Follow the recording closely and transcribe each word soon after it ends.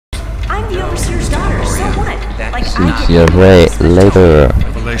overseer's daughter. So what? Like, See you later.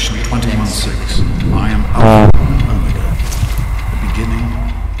 Revelation 21:6. I am Alpha and Omega, the beginning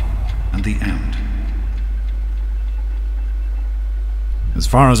and the end. As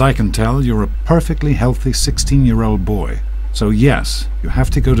far as I can tell, you're a perfectly healthy 16-year-old boy. So yes, you have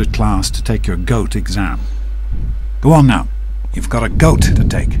to go to class to take your G.O.A.T exam. Go on now. You've got a G.O.A.T to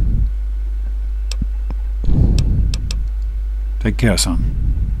take. Take care, son.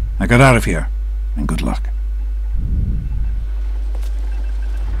 Now get out of here, and good luck.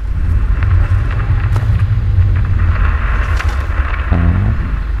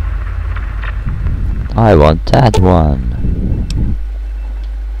 I want that one.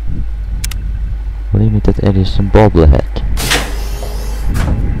 Limited edition bobblehead.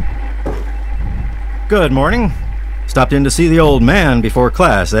 Good morning. Stopped in to see the old man before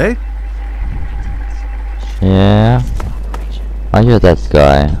class, eh? Yeah. Are you that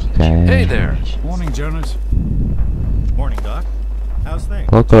guy? Okay. Hey there. Morning, Jonas. Morning, Doc. How's things?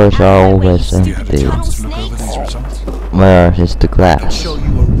 Lockers are always You had a empty. chance to look over these results? Where is the I'll class? show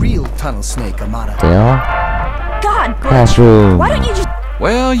you a real tunnel snake, Amada. There? God, Butch, Classroom. why don't you just...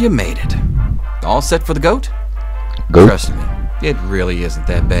 Well, you made it. All set for the GOAT? Go. Trust me, it really isn't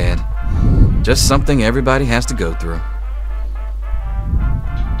that bad. Just something everybody has to go through.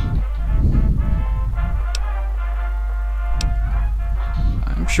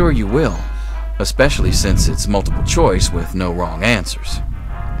 I'm sure you will, especially since it's multiple choice with no wrong answers.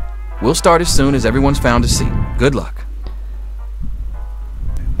 We'll start as soon as everyone's found a seat. Good luck.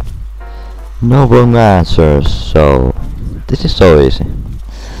 No wrong answers, so this is so easy.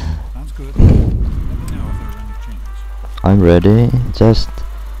 Sounds good. Let me know if there are any changes. I'm ready. Just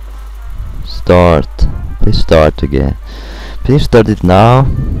start. Please start again. Please start it now.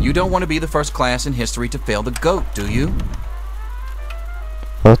 You don't want to be the first class in history to fail the GOAT, do you?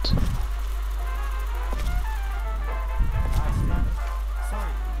 What?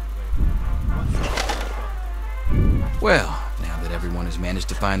 Well, now that everyone has managed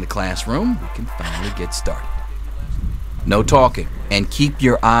to find the classroom, we can finally get started. No talking, and keep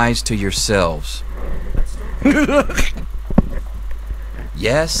your eyes to yourselves.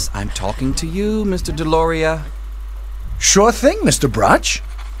 Yes, I'm talking to you, Mr. Deloria. Sure thing, Mr. Brotch.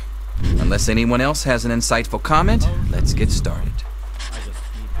 Unless anyone else has an insightful comment, let's get started.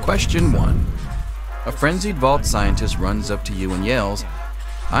 Question 1. A frenzied vault scientist runs up to you and yells,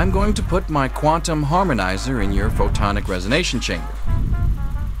 "I'm going to put my quantum harmonizer in your photonic resonation chamber."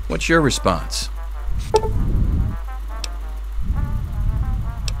 What's your response?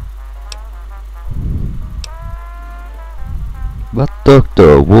 But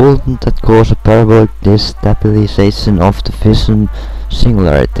doctor, wouldn't that cause a parabolic destabilization of the fission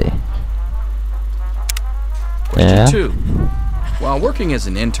singularity? Question Yeah. 2. While working as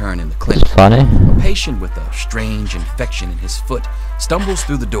an intern in the It's clinic, funny. a patient with a strange infection in his foot stumbles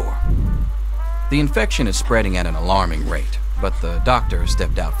through the door. The infection is spreading at an alarming rate, but the doctor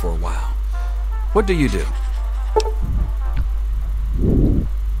stepped out for a while. What do you do?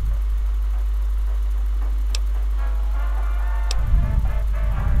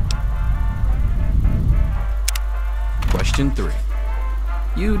 Question 3.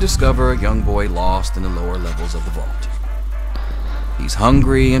 You discover a young boy lost in the lower levels of the vault. He's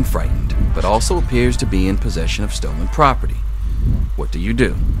hungry and frightened, but also appears to be in possession of stolen property. What do you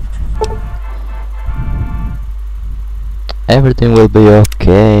do? Everything will be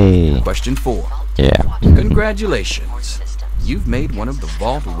okay. Question 4. Yeah. Congratulations. You've made one of the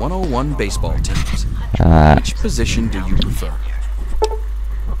Vault 101 baseball teams. Which position do you prefer?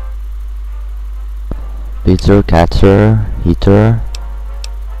 Pitcher, catcher, hitter.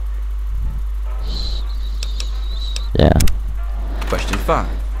 Yeah. Question 5.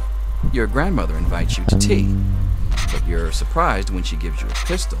 Your grandmother invites you to tea, but you're surprised when she gives you a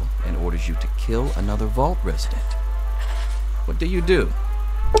pistol and orders you to kill another vault resident. What do you do?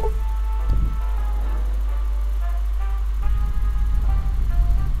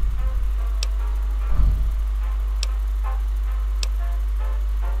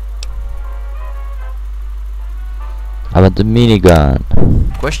 How about the minigun?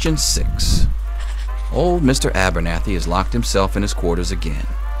 Question 6. Old Mr. Abernathy has locked himself in his quarters again,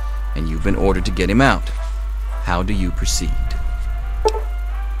 and you've been ordered to get him out. How do you proceed?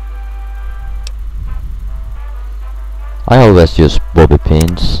 I always use bobby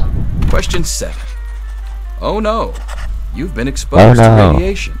pins. Question 7. Oh no, you've been exposed Oh, to no.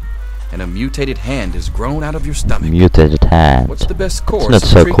 radiation, and a mutated hand has grown out of your stomach. Mutated hand. What's the best It's course not of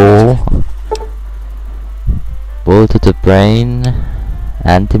so treatment? cool. Bullet to the brain.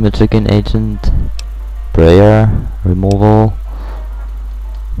 Anti-mutagen agent. Prayer. Removal.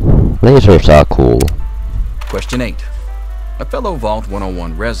 Lasers are cool. Question 8. A fellow Vault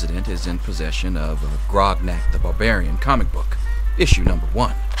 101 resident is in possession of a G.O.A.T the Barbarian comic book, issue number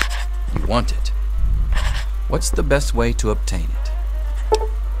 1. You want it. What's the best way to obtain it?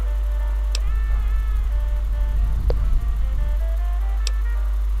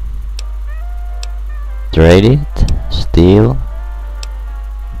 Trade it, steal,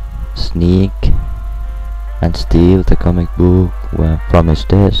 sneak, and steal the comic book from his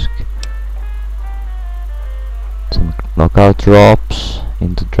desk. Some knockout drops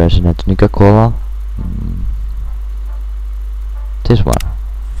into Dresinet's Cola. This one.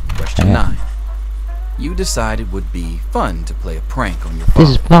 Question 9. You decided it would be fun to play a prank on your This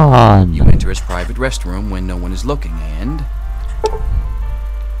is father. fun. You enter his private restroom when no one is looking and...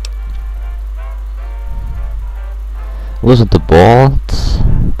 Loosen the bolts,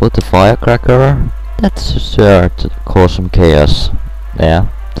 put the firecracker. That's sure to cause some chaos. Yeah,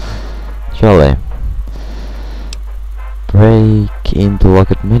 surely. Break into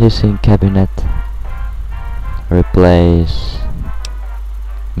locked medicine cabinet. Replace.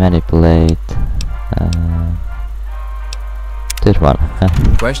 Manipulate. This one.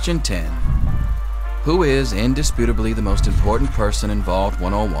 Question 10. Who is indisputably the most important person in Vault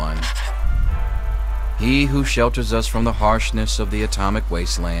 101? He who shelters us from the harshness of the atomic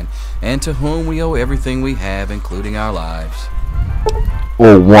wasteland, and to whom we owe everything we have, including our lives.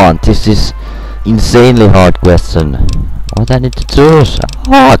 Oh, one. This is insanely hard question. What I need to choose?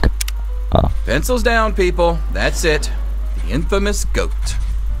 Fuck. Oh. Pencils down, people. That's it. The infamous G.O.A.T.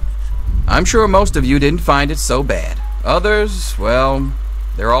 I'm sure most of you didn't find it so bad. Others, well,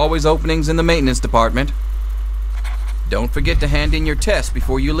 there are always openings in the maintenance department. Don't forget to hand in your test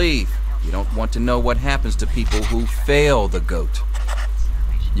before you leave. You don't want to know what happens to people who fail the G.O.A.T.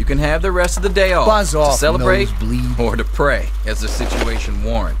 You can have the rest of the day off Buzz to off, celebrate nosebleed. or to pray, as the situation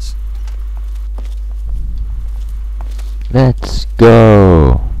warrants. Let's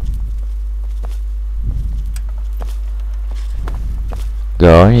go.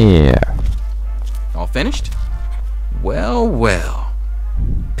 Go here. All finished? Well, well.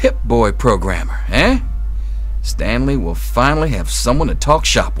 Pip-Boy programmer, eh? Stanley will finally have someone to talk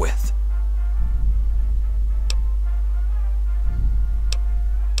shop with.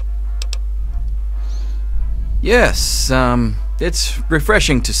 Yes, it's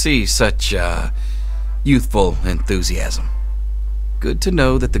refreshing to see such, youthful enthusiasm. Good to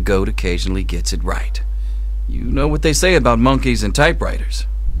know that the G.O.A.T occasionally gets it right. You know what they say about monkeys and typewriters.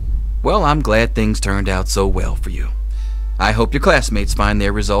 Well, I'm glad things turned out so well for you. I hope your classmates find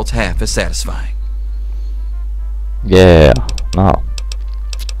their results half as satisfying. Yeah. Now.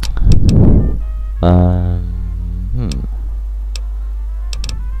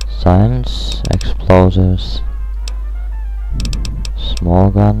 Science, explosives,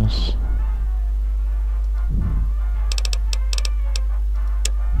 small guns.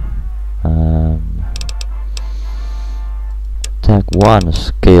 Tag 1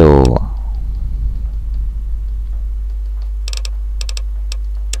 skill.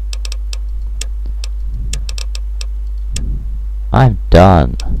 I'm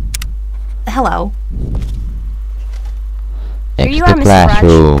done. Hello. Here you Extra are, Mr.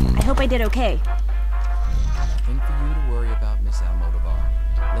 classroom. Brudge. I hope I did okay. Nothing for you to worry about, Miss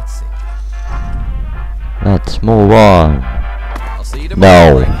Almodovar. Let's see. Let's move on. I'll see you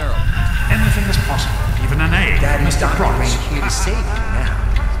tomorrow. No. Bright and early. Anything is possible, even an A. Daddy's Mr. doctor Cross. ain't here to save you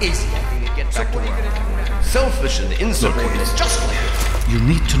now. Is he? Get back to work. Selfish and insubordinate, just like You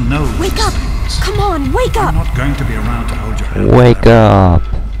need to know Wake these up! things. Come on, wake I'm up! not going to be around to hold your hand. Wake up.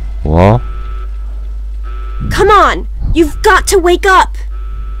 What? Come on! You've got to wake up!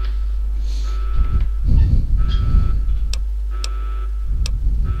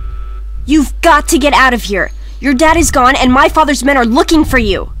 You've got to get out of here. Your dad is gone and my father's men are looking for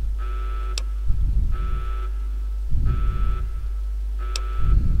you.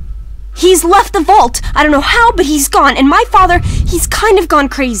 He's left the vault. I don't know how, but he's gone. And my father, he's kind of gone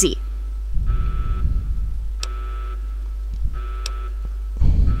crazy.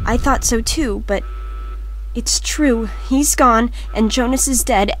 I thought so too, but it's true. He's gone, and Jonas is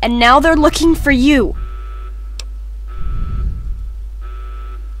dead, and now they're looking for you.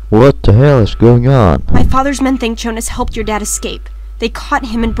 What the hell is going on? My father's men think Jonas helped your dad escape. They caught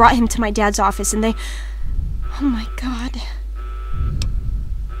him and brought him to my dad's office, and they... Oh my god.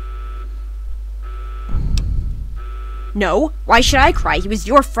 No, why should I cry? He was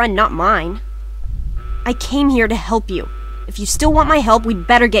your friend, not mine. I came here to help you. If you still want my help, we'd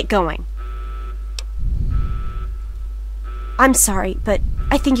better get going. I'm sorry, but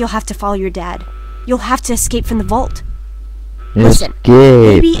I think you'll have to follow your dad. You'll have to escape from the vault. Listen,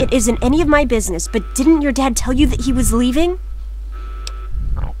 Escape. maybe it isn't any of my business, but didn't your dad tell you that he was leaving?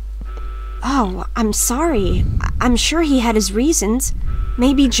 Oh, I'm sorry. I'm sure he had his reasons.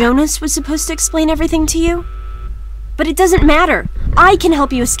 Maybe Jonas was supposed to explain everything to you? But it doesn't matter. I can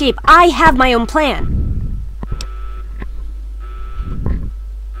help you escape. I have my own plan.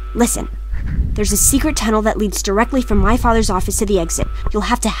 Listen, there's a secret tunnel that leads directly from my father's office to the exit. You'll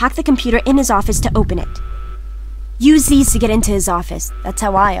have to hack the computer in his office to open it. Use these to get into his office. That's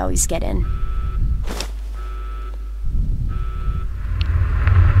how I always get in.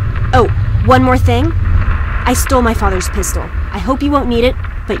 Oh, one more thing. I stole my father's pistol. I hope you won't need it,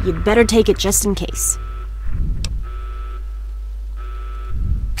 but you'd better take it just in case.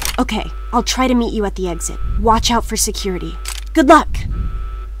 Okay, I'll try to meet you at the exit. Watch out for security. Good luck!